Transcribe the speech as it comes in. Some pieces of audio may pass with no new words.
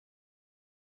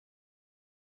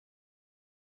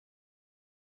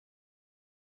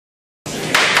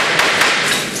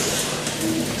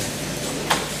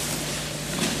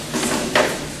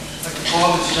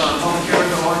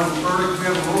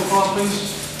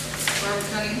Barbara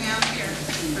Cunningham. Here.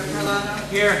 Fred Carlano.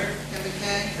 Here. Ken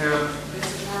McKay. Here.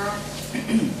 Lisa Morrow.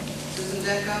 Susan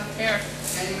Decker. Here.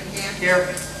 Andy McCann.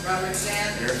 Here. Robert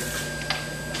Sand. Here.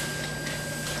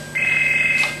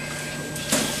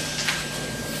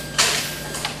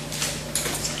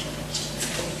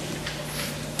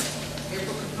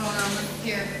 April Capone.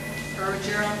 Here. Carl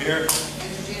Gerald. Here.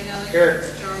 Andrew Gianelli.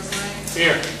 Here. Charles Lane.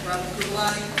 Here. Robert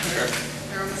Kugelani. Here.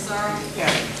 Harold Massaro. Here.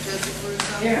 Jesse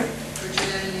Caruso. Here. Richard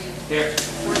Ennis. Here.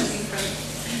 14 present.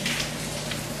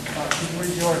 Can you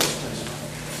read the orders, please?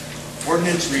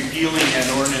 Ordinance repealing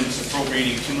an ordinance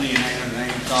appropriating $2,990,000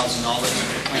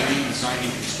 for the planning, design,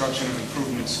 and construction of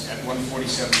improvements at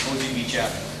 147 Cozy Beach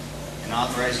Avenue, and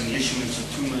authorizing the issuance of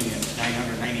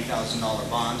 $2,990,000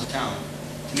 bonds of town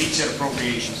to meet said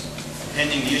appropriations,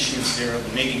 pending the issuance thereof,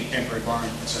 and making a temporary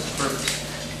borrowing for such purpose.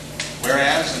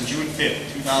 Whereas on June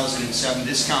 5th, 2007,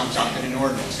 this council adopted an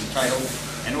ordinance entitled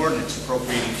 "An Ordinance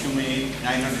Appropriating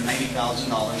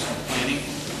 $2,990,000 for the planning,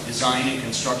 design, and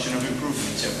construction of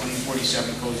improvements at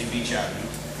 147 Cozy Beach Avenue,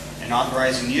 and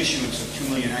authorizing the issuance of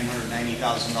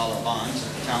 $2,990,000 bonds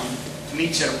of the town to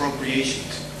meet said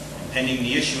appropriations, and pending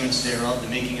the issuance thereof, the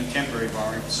making of temporary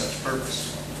borrowing for such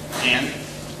purpose. And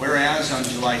whereas on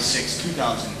July 6,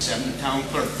 2007, the town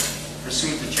clerk,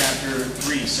 pursuant to Chapter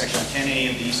 3, Section 10A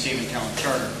of the East Haven Town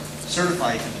Charter,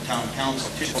 certified to the town council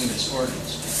petition this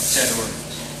ordinance, said ordinance.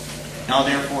 Now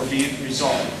therefore be it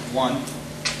resolved, 1,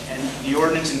 and the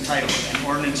ordinance entitled, "An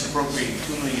Ordinance Appropriating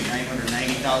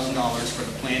 $2,990,000 for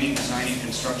the planning, design, and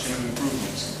construction of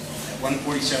improvements at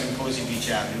 147 Cozy Beach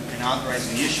Avenue, and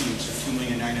authorizing the issuance of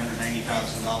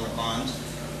 $2,990,000 bonds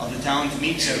of the town to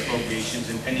meet said appropriations,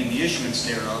 and pending the issuance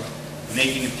thereof, the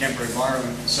making of temporary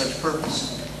borrowing for such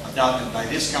purpose, adopted by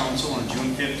this council on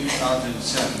June 5,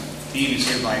 2007, being is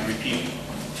hereby repealed.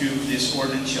 2, this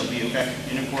ordinance shall be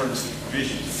effective in accordance with the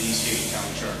provisions of the East Haven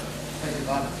Town Charter." Thank you,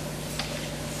 Bob.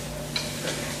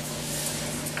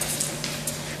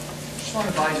 Just want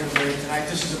to advise everybody tonight,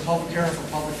 this is a public hearing for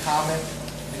public comment,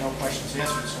 no questions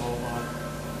answered, so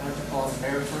I'd like to call on the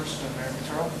mayor first, Mayor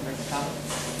Cottrell, to make a comment.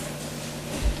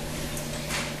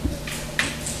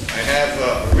 I have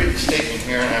a written statement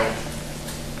here, and I will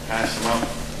pass them out.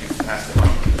 You can pass them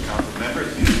out to the council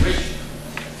members if you wish.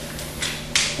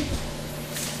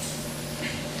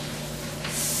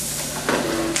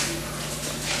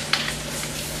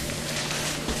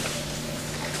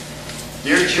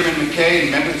 Dear Chairman McKay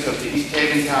and members of the East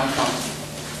Haven Town Council,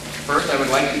 first I would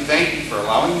like to thank you for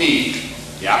allowing me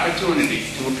the opportunity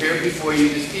to appear before you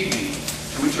this evening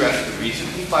to address the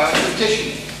recently filed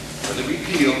petition for the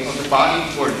repeal of the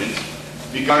bonding ordinance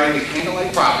regarding the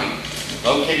Candlelight property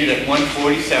located at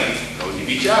 147 Cozy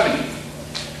Beach Avenue.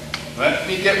 Let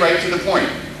me get right to the point.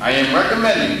 I am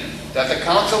recommending that the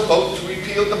council vote to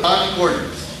repeal the bonding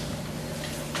ordinance.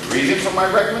 The reason for my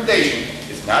recommendation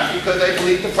is not because I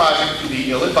believe the project to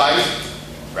be ill-advised.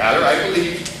 Rather, I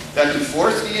believe that to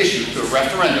force the issue to a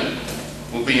referendum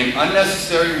will be an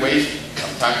unnecessary waste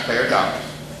of taxpayer dollars.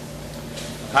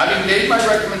 Having made my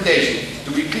recommendation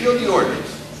to repeal the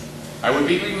ordinance, I would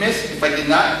be remiss if I did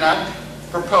not now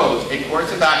propose a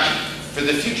course of action for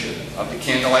the future of the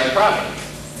Candlelight property.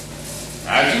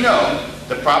 As you know,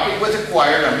 the property was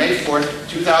acquired on May 4th,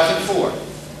 2004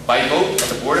 by vote of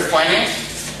the Board of Finance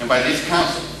and by this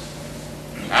council.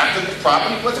 After the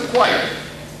property was acquired,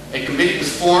 a committee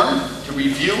was formed to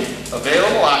review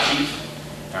available options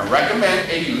and recommend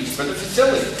a use for the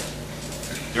facility.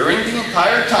 During the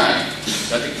entire time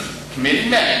that the committee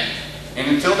met and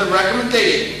until the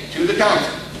recommendation to the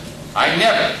council, I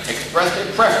never expressed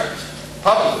a preference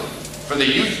publicly for the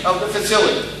use of the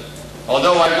facility,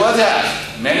 although I was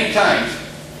asked many times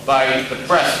by the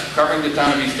press covering the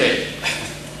town of East Haven.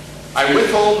 I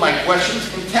withhold my questions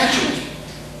intentionally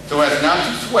so as not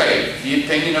to sway the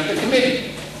opinion of the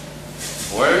committee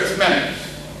or its members.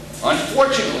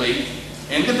 Unfortunately,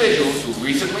 individuals who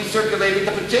recently circulated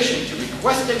the petition to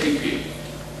request a repeal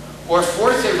or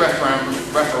force a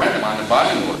referendum on the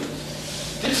bonding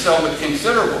ordinance did so with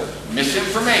considerable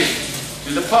misinformation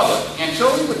to the public and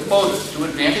solely with motives to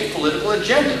advance a political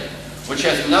agenda which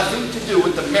has nothing to do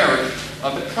with the merit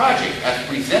of the project as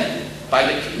presented by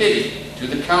the committee to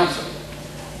the council.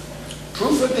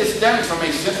 Proof of this stems from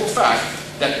a simple fact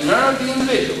that none of the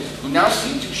individuals who now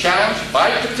seek to challenge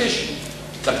by petition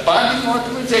the bonding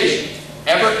authorization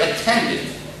ever attended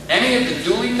any of the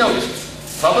duly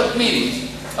noticed public meetings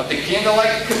of the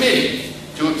Candlelight Committee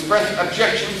to express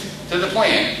objections to the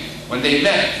plan when they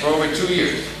met for over 2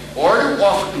 years, or to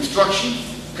offer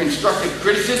constructive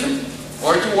criticism,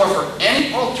 or to offer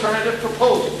any alternative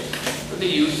proposals for the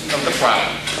use of the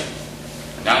property.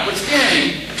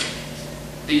 Notwithstanding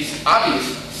these obvious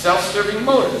self-serving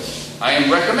motives, I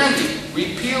am recommending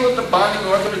repeal of the bonding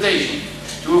authorization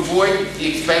to avoid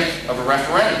the expense of a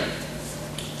referendum.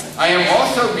 I am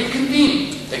also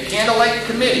reconvening the Candlelight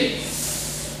Committee.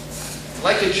 I'd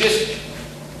like to just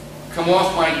come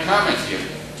off my comments here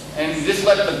and just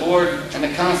let the board and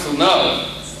the council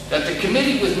know that the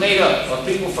committee was made up of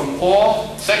people from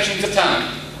all sections of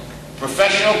town,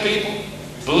 professional people,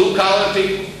 blue-collar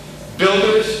people,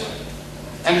 builders,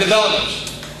 and developers,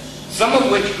 some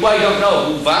of which I don't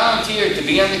know, who volunteered to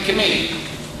be on the committee,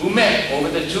 who met over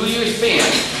the 2-year span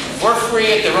for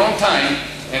free at their own time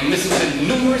and listened to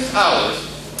numerous hours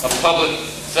of public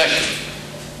sessions.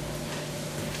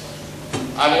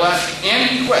 I will ask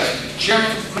and request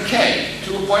Chairman McKay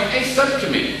to appoint a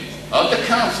subcommittee of the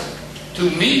council to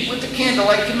meet with the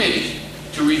Candlelight Committee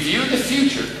to review the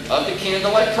future of the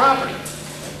Candlelight property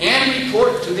and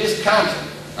report to this council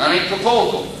on a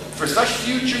proposal for such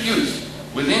future use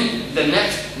within the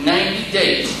next 90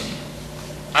 days.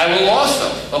 I will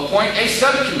also appoint a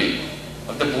subcommittee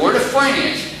of the Board of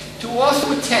Finance to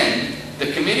also attend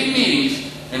the committee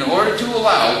meetings in order to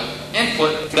allow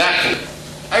input back.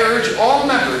 I urge all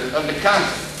members of the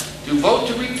council to vote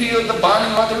to repeal the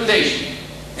bonding authorization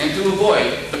and to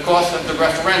avoid the cost of the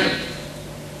referendum.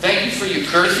 Thank you for your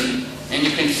courtesy and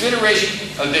your consideration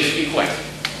of this request.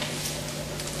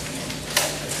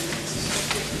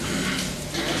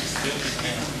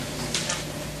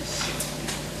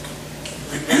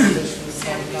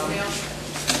 Sam, repeal.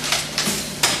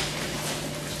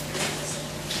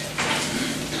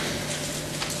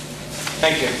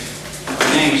 Thank you.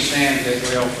 My name is Sam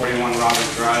Gabriel, 41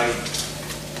 Robert Drive.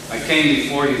 I came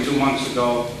before you 2 months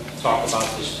ago to talk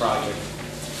about this project.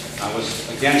 I was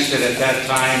against it at that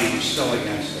time and I'm still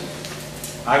against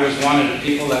it. I was one of the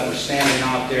people that were standing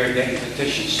out there getting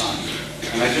petitions signed.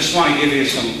 And I just want to give you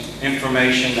some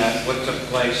information that what took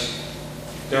place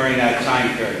during that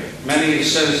time period. Many of the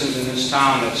citizens in this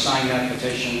town that signed that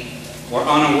petition were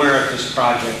unaware of this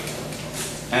project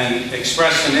and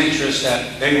expressed an interest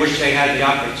that they wish they had the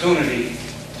opportunity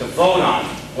to vote on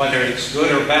whether it's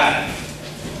good or bad.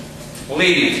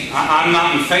 Believe me, I'm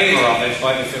not in favor of it,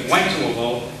 but if it went to a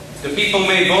vote, the people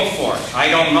may vote for it. I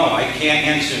don't know. I can't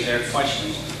answer their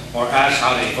questions or ask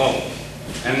how they vote.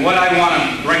 And what I want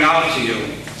to bring out to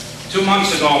you, 2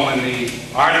 months ago when the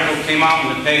article came out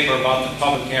in the paper about the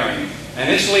public hearing, and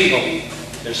it's legal,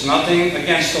 there's nothing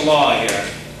against the law here.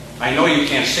 I know you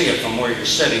can't see it from where you're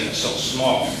sitting, it's so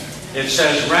small. It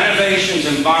says renovations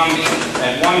and bonding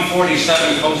at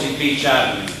 147 Cozy Beach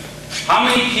Avenue. How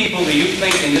many people do you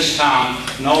think in this town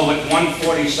know what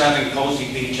 147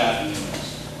 Cozy Beach Avenue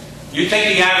is? You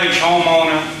think the average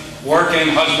homeowner, working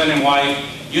husband and wife,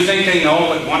 you think they know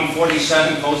what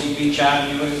 147 Cozy Beach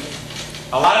Avenue is?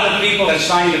 A lot of the people that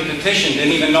signed the petition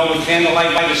didn't even know what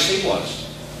Candlelight by the Sea was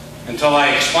until I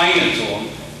explained it to them,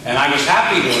 and I was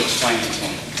happy to explain it to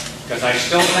them because I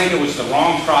still think it was the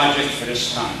wrong project for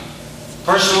this time.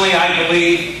 Personally, I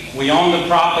believe we own the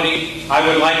property. I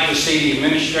would like to see the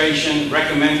administration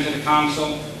recommend to the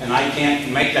council, and I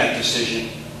can't make that decision.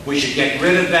 We should get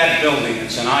rid of that building.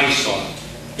 It's an eyesore.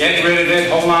 Get rid of it,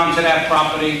 hold on to that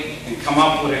property, and come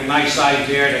up with a nice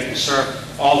idea that can serve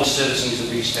all the citizens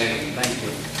of East Haven. Thank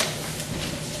you.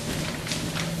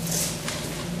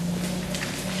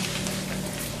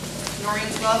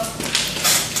 Noreen's Club.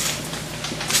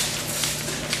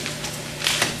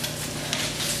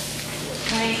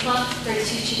 Noreen Club,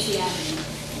 32 Chelsea Avenue.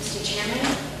 Mr. Chairman,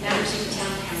 members of the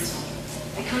Town Council,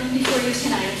 I come before you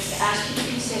tonight to ask you to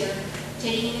consider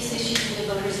taking this issue to the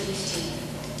voters of East Haven.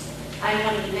 I am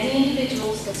one of the many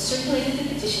individuals that circulated the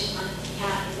petition on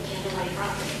behalf of the Candlelight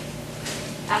property.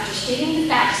 After stating the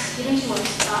facts given to us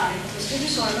by Mr.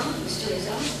 DeSorbo, Mr.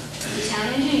 Rizzo, the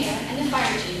town engineer, and the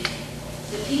fire chief,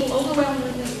 the people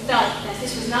overwhelmingly felt that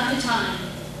this was not the time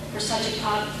for such a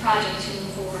project to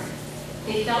move forward.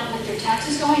 They felt with their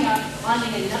taxes going up,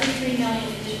 bonding another $3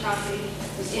 million for this property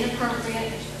was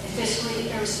inappropriate and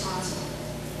fiscally irresponsible.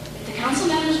 If the council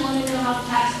members want to know how the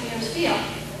taxpayers feel,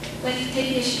 let's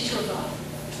take the issue to a vote.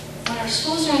 When our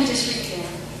schools are in disrepair,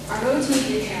 our roads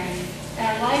need repairing, and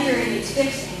our library needs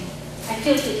fixing, I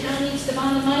feel if the town needs to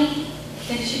bond the money,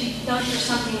 then it should be done for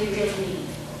something we really need.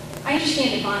 I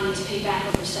understand that bonding is paid back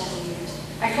over several years.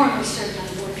 I formerly served on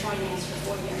the Board of Finance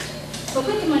for 4 years. But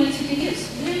put the money to good use.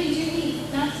 You really do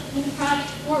need not to move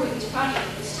forward with this project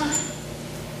at this time.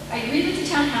 I agree with the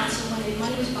town council when the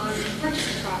money was bonded to purchase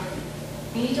the property.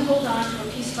 We need to hold on to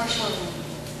a piece of our shoreline.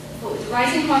 But with the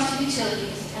rising cost of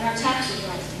utilities and our taxes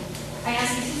rising, I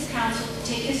ask this council to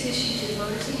take this issue to the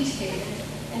voters of East Haven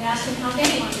and ask them how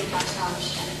they want their tax dollars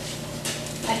spent.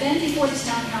 I've been before this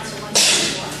town council once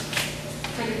before.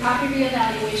 For the property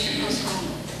reevaluation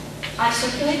postponed. I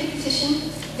circulated a petition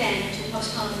then to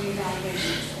postpone the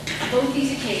reevaluation. On both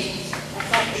these occasions, I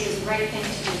felt it was the right thing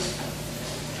to do.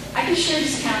 I can assure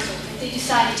this council, if they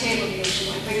decide to table the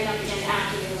issue and bring it up again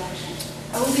after the election,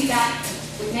 I will be back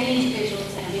with many individuals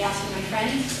and I'll be asking my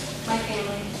friends, my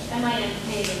family, and my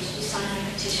neighbors to sign my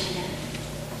petition again.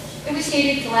 It was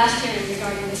stated at the last hearing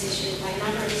regarding this issue by a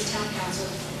member of this town council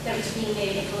that it was being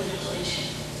made a political issue.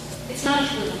 It's not a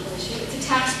political issue, it's a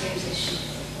taxpayer's issue.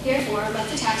 Therefore, let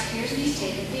the taxpayers of East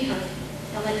Haven be heard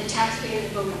and let the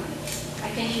taxpayers vote on it. I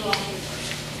thank you all for your time.